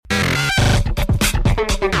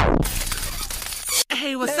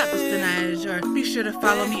sure to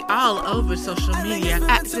follow me all over social media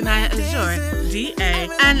at Danaya Azure,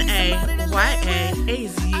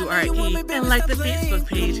 DANAYAAZURE, and like the Facebook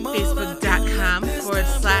page,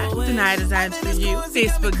 facebook.com/Danaya Designs for You,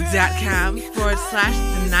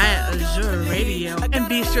 facebook.com/Danaya Azure Radio, and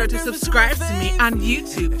be sure to subscribe to me on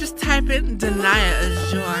YouTube. Just type in Danaya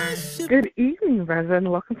Azure. Good evening, Reza,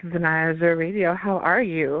 and welcome to Danaya Azure Radio. How are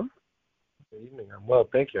you? Good evening. I'm well,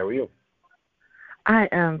 thank you. How are you? I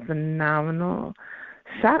am phenomenal.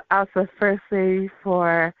 Shout out to First Lady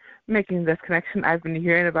for making this connection. I've been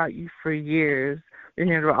hearing about you for years. Been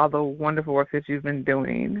hearing about all the wonderful work that you've been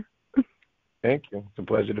doing. Thank you. It's a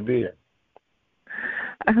pleasure to be here.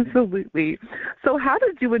 Absolutely. So how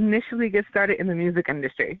did you initially get started in the music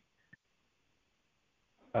industry?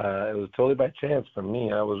 It was totally by chance for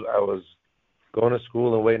me. I was going to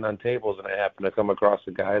school and waiting on tables, and I happened to come across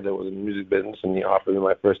a guy that was in the music business, and he offered me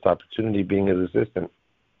my first opportunity being his assistant.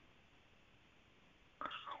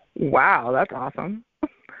 Wow, that's awesome.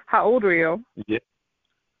 How old were you? Yeah,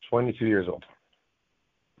 22 years old.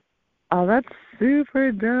 Oh, that's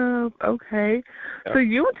super dope. Okay. Yeah. So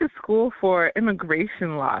you went to school for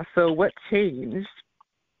immigration law. So what changed?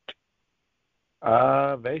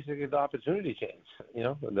 Basically, the opportunity changed.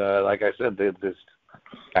 Like I said, this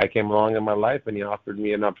guy came along in my life, and he offered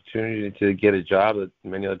me an opportunity to get a job that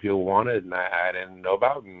many other people wanted, and I didn't know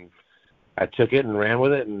about, and I took it and ran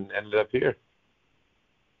with it and ended up here.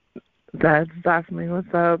 That's definitely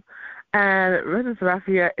what's up. And Reza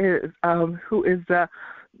Sarrafieh is who is the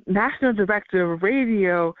National Director of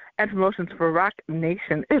Radio and Promotions for Rock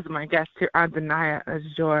Nation, is my guest here on Danaya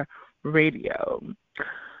Azure Radio.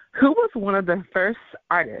 Who was one of the first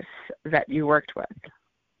artists that you worked with?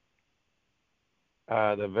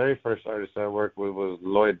 The very first artist I worked with was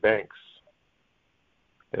Lloyd Banks.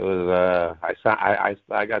 It was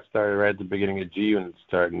I got started right at the beginning of G Unit,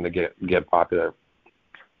 starting to get popular.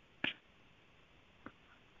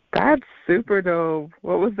 That's super dope.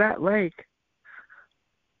 What was that like?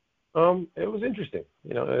 It was interesting.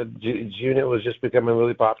 G Unit was just becoming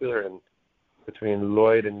really popular, and between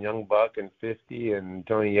Lloyd and Young Buck and 50 and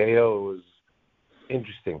Tony Yayo, it was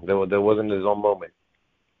interesting. There wasn't his own moment.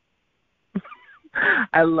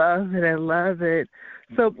 I love it. I love it.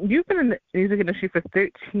 So you've been in the music industry for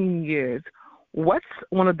 13 years. What's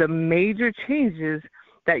one of the major changes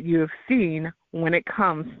that you have seen when it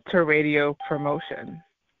comes to radio promotion?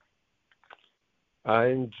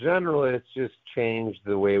 In general, it's just changed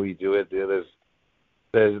the way we do it. There's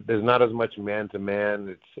not as much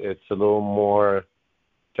man-to-man. It's a little more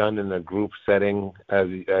done in a group setting as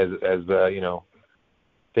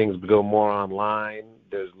things go more online.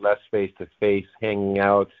 There's less face-to-face hanging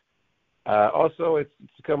out. Also, it's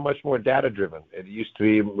become much more data-driven. It used to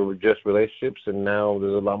be just relationships, and now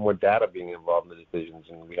there's a lot more data being involved in the decisions,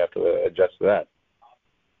 and we have to adjust to that.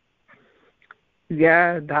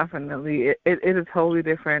 Yeah, definitely. It is a totally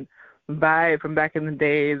different vibe from back in the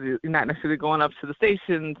days. You're not necessarily going up to the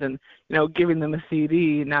stations and, giving them a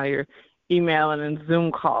CD. Now you're emailing and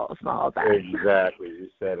Zoom calls and all that. Exactly. You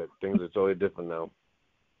said it. Things are totally different now.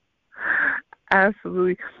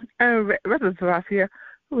 Absolutely. Reza Sarrafieh,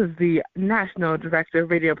 who is the National Director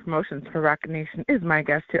of Radio Promotions for Rock Nation, is my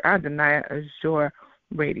guest here on Danaya Azure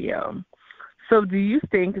Radio. So do you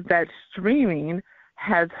think that streaming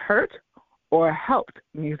has hurt or helped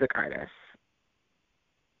music artists?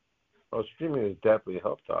 Well, streaming has definitely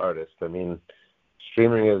helped the artists. I mean,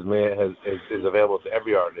 streaming is available to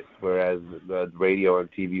every artist, whereas the radio and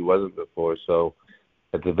TV wasn't before. So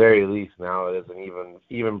at the very least, now it is an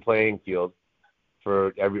even playing field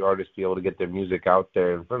for every artist to be able to get their music out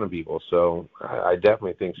there in front of people. So I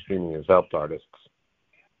definitely think streaming has helped artists.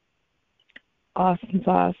 Awesome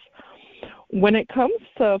sauce. When it comes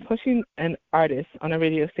to pushing an artist on a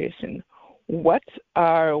radio station, what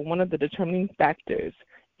are one of the determining factors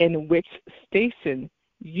in which station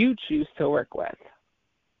you choose to work with?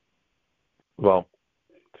 Well,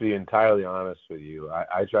 to be entirely honest with you,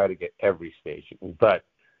 I try to get every station, but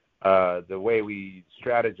the way we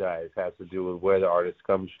strategize has to do with where the artist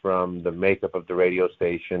comes from, the makeup of the radio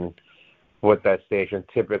station, what that station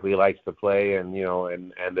typically likes to play, and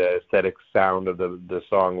the aesthetic sound of the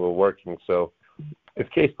song we're working. So it's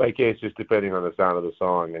case by case, just depending on the sound of the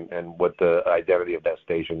song and what the identity of that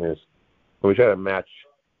station is. We try to match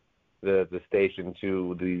the station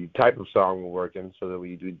to the type of song we're working so that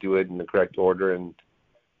we do it in the correct order and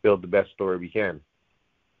build the best story we can.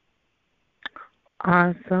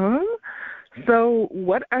 Awesome. So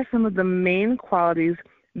what are some of the main qualities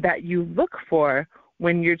that you look for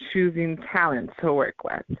when you're choosing talent to work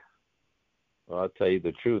with? Well, I'll tell you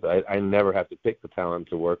the truth. I never have to pick the talent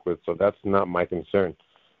to work with, so that's not my concern.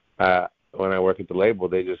 when I work at the label,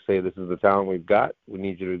 they just say, this is the talent we've got. We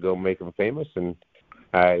need you to go make them famous. And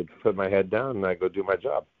I put my head down and I go do my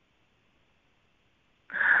job.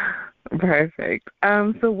 Perfect.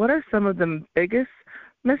 So what are some of the biggest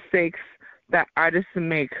mistakes that artists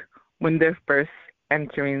make when they're first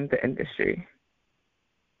entering the industry?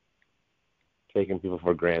 Taking people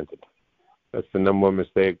for granted. That's the number one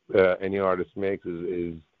mistake any artist makes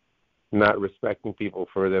is not respecting people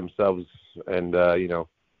for themselves and,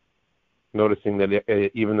 noticing that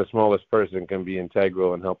even the smallest person can be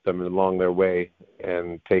integral and help them along their way,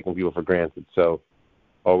 and taking people for granted. So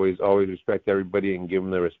always respect everybody and give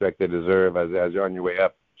them the respect they deserve as you're on your way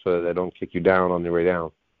up, so that they don't kick you down on your way down.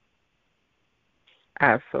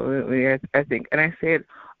 Absolutely. I think, and I say it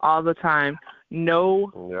all the time,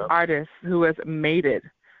 no artist who has made it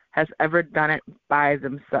has ever done it by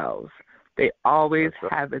themselves. They always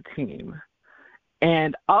have a team.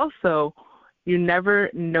 And also, you never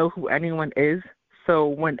know who anyone is. So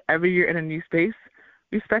whenever you're in a new space,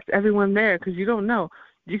 respect everyone there, because you don't know.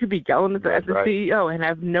 You could be yelling at the CEO and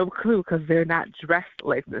have no clue because they're not dressed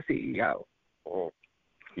like the CEO. Oh,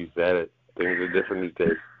 you said it. Things are different these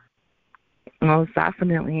days. Most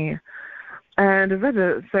definitely. And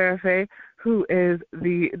Reza Sarrafieh, who is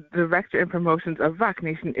the Director in Promotions of Rock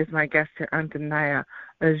Nation, is my guest here on Danaya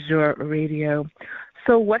Azure Radio.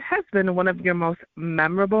 So what has been one of your most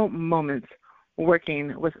memorable moments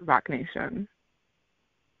working with Rock Nation?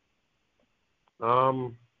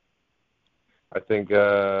 I think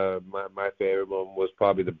my favorite moment was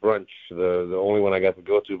probably the brunch, the only one I got to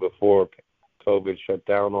go to before COVID shut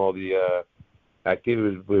down all the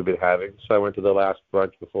activities we've been having. So I went to the last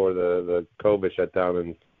brunch before the COVID shut down,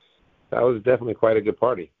 and that was definitely quite a good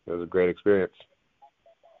party. It was a great experience.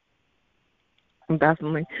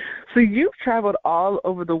 Definitely. So you've traveled all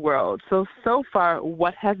over the world. So far,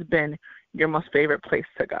 what has been your most favorite place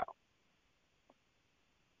to go?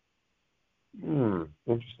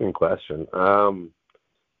 Interesting question.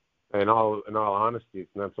 In all honesty,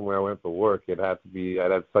 it's not somewhere I went for work. I'd have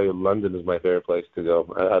to tell you London is my favorite place to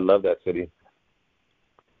go. I love that city.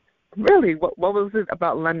 Really? What was it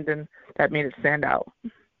about London that made it stand out?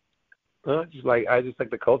 I just like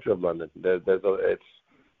the culture of London.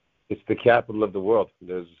 It's the capital of the world.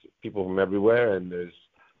 There's people from everywhere, and there's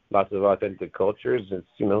lots of authentic cultures.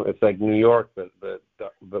 It's like New York,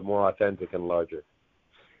 but more authentic and larger.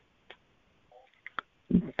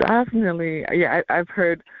 Definitely. Yeah, I've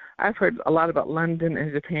heard a lot about London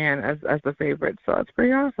and Japan as the favorite, so it's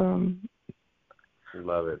pretty awesome.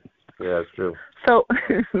 Love it. Yeah, it's true.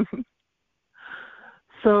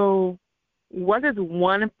 So what is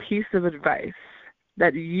one piece of advice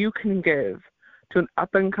that you can give to an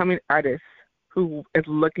up-and-coming artist who is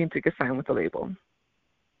looking to get signed with a label?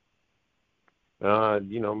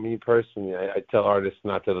 Me personally, I tell artists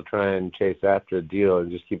not to try and chase after a deal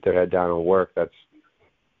and just keep their head down and work.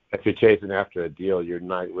 If you're chasing after a deal, you're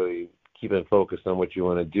not really keeping focused on what you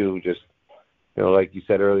want to do. Just, like you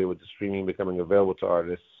said earlier, with the streaming becoming available to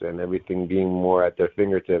artists and everything being more at their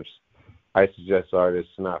fingertips, I suggest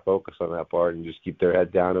artists not focus on that part and just keep their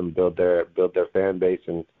head down and build their fan base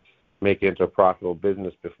and make it into a profitable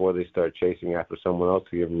business before they start chasing after someone else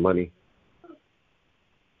to give them money.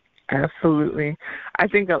 Absolutely. I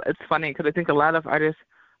think it's funny because I think a lot of artists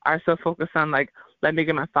are so focused on, like, let me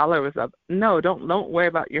get my followers up. No, don't worry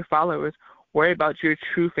about your followers. Worry about your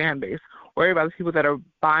true fan base. Worry about the people that are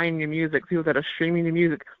buying your music, people that are streaming your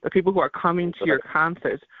music, the people who are coming to your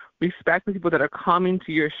concerts. Respect the people that are coming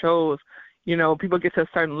to your shows. People get to a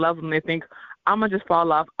certain level and they think, I'm going to just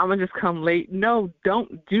fall off. I'm going to just come late. No,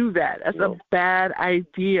 don't do that. That's a bad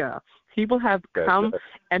idea. People have come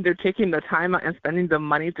and they're taking the time out and spending the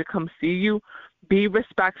money to come see you. Be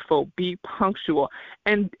respectful. Be punctual.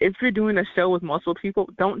 And if you're doing a show with multiple people,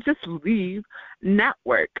 don't just leave.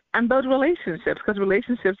 Network and build relationships, because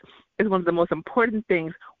relationships is one of the most important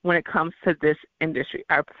things when it comes to this industry.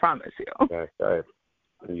 I promise you. That's right.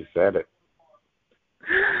 You said it.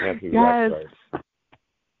 That's exactly yes. Right.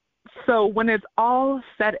 So when it's all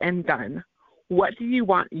said and done, what do you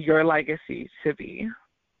want your legacy to be?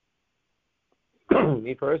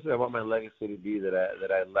 Me personally, I want my legacy to be that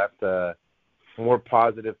I left more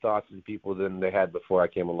positive thoughts in people than they had before I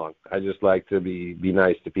came along. I just like to be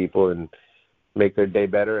nice to people and make their day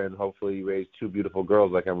better, and hopefully raise two beautiful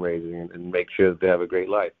girls like I'm raising, and make sure that they have a great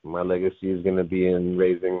life. My legacy is going to be in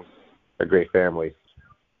raising a great family.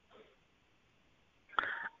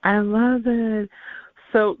 I love it.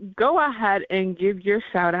 So go ahead and give your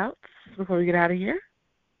shout-outs before we get out of here.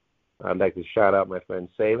 I'd like to shout out my friend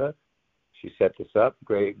Seva. She set this up.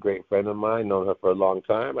 Great friend of mine. Known her for a long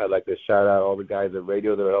time. I'd like to shout out all the guys at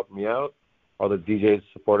radio that are helping me out. all the DJs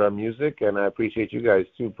support our music, and I appreciate you guys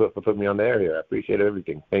too for putting me on the air here. I appreciate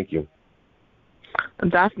everything. Thank you.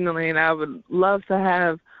 Definitely, and I would love to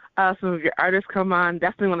have some of your artists come on.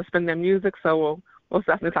 Definitely want to spin their music, so we'll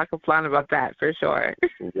definitely talk offline about that for sure.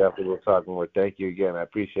 Definitely we'll talk more. Thank you again. I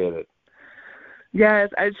appreciate it. Yes,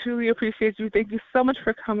 I truly appreciate you. Thank you so much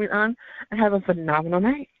for coming on, and have a phenomenal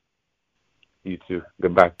night. You too.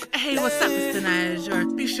 Goodbye. Hey, what's up? It's Danaya Azure.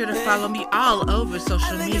 Be sure to follow me all over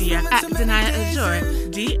social media at Danaya Azure,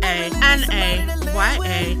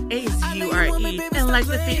 DANAYAAZURE, and like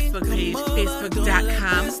the Facebook page,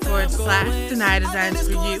 facebook.com/Danaya Designs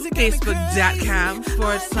for You,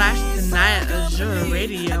 facebook.com/Danaya Azure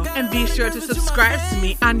Radio, and be sure to subscribe to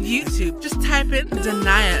me on YouTube. Just type in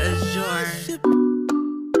Danaya Azure.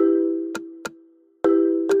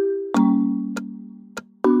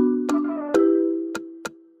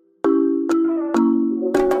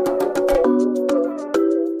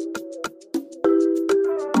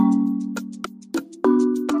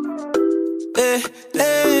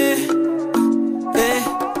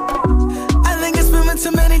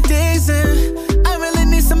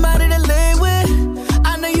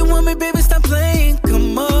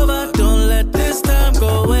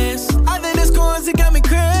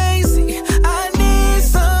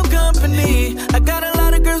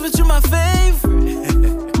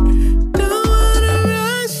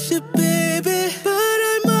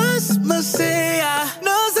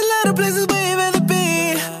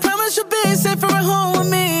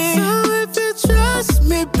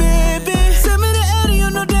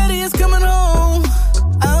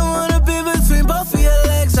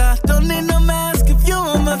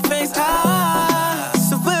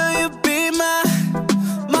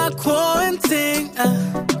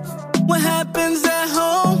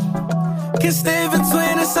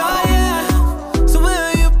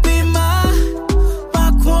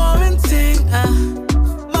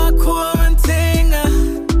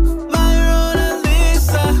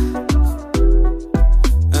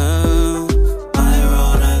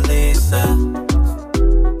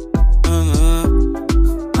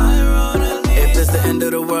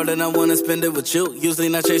 Usually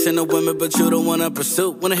not chasing no women, but you don't wanna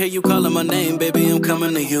pursue. Wanna hear you calling my name, baby, I'm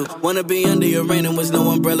coming to you. Wanna be under your rain in which no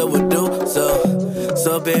umbrella would do.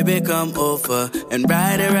 So baby, come over and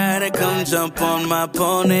ride it, come jump on my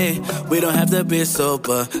pony. We don't have to be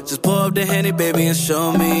sober, just pour up the Henny, baby, and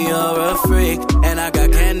show me you're a freak. And I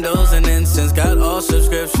got candles and incense, got all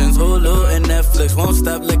subscriptions, Hulu and Netflix. Won't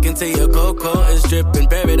stop licking till your cocoa is dripping.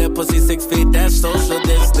 Bury that pussy 6 feet, that's social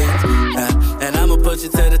distance. And I'ma put you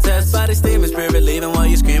to the test. Body steaming, spirit leaving while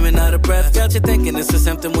you screaming out of breath. Got you thinking this is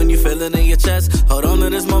something when you feel it in your chest. Hold on to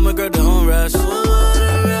this moment, girl, don't rush. I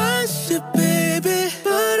wanna rush it, baby,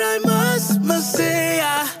 but I must say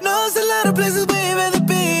I know there's a lot of places where you'd rather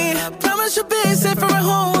be. I promise you'll be safer at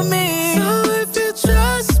home with me. So if you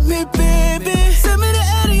trust me, baby, send me the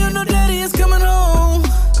Eddie, you know daddy is coming home.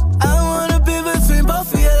 I wanna be between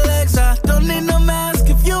both of your legs. I don't need no mask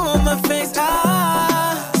if you on my face.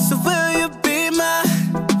 So will you be my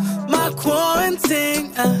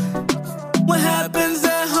quarantine? What happens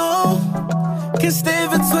at home can stay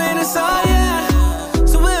between us, oh yeah.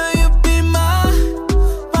 So will you be my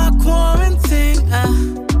quarantine?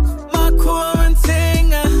 My quarantine,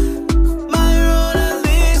 my Mona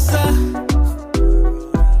Lisa,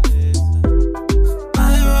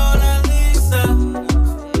 my Mona Lisa,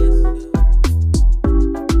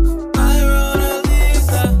 my Mona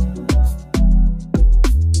Lisa.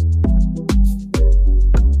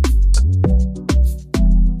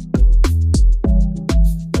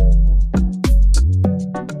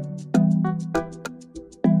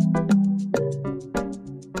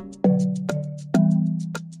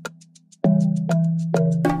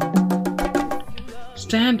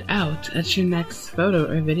 Stand out at your next photo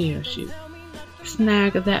or video shoot.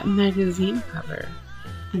 Snag that magazine cover.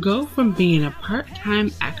 Go from being a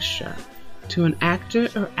part-time extra to an actor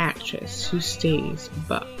or actress who stays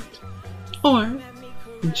booked. Or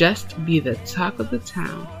just be the talk of the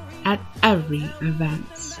town at every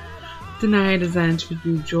event. Danaya Designs for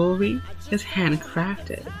You jewelry is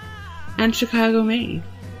handcrafted and Chicago made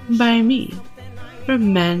by me for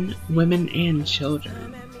men, women, and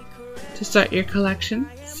children. To start your collection,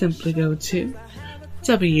 simply go to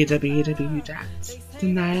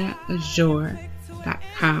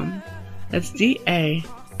www.danayaazure.com. That's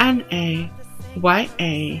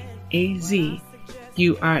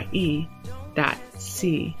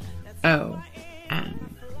DANAYAAZURE.com.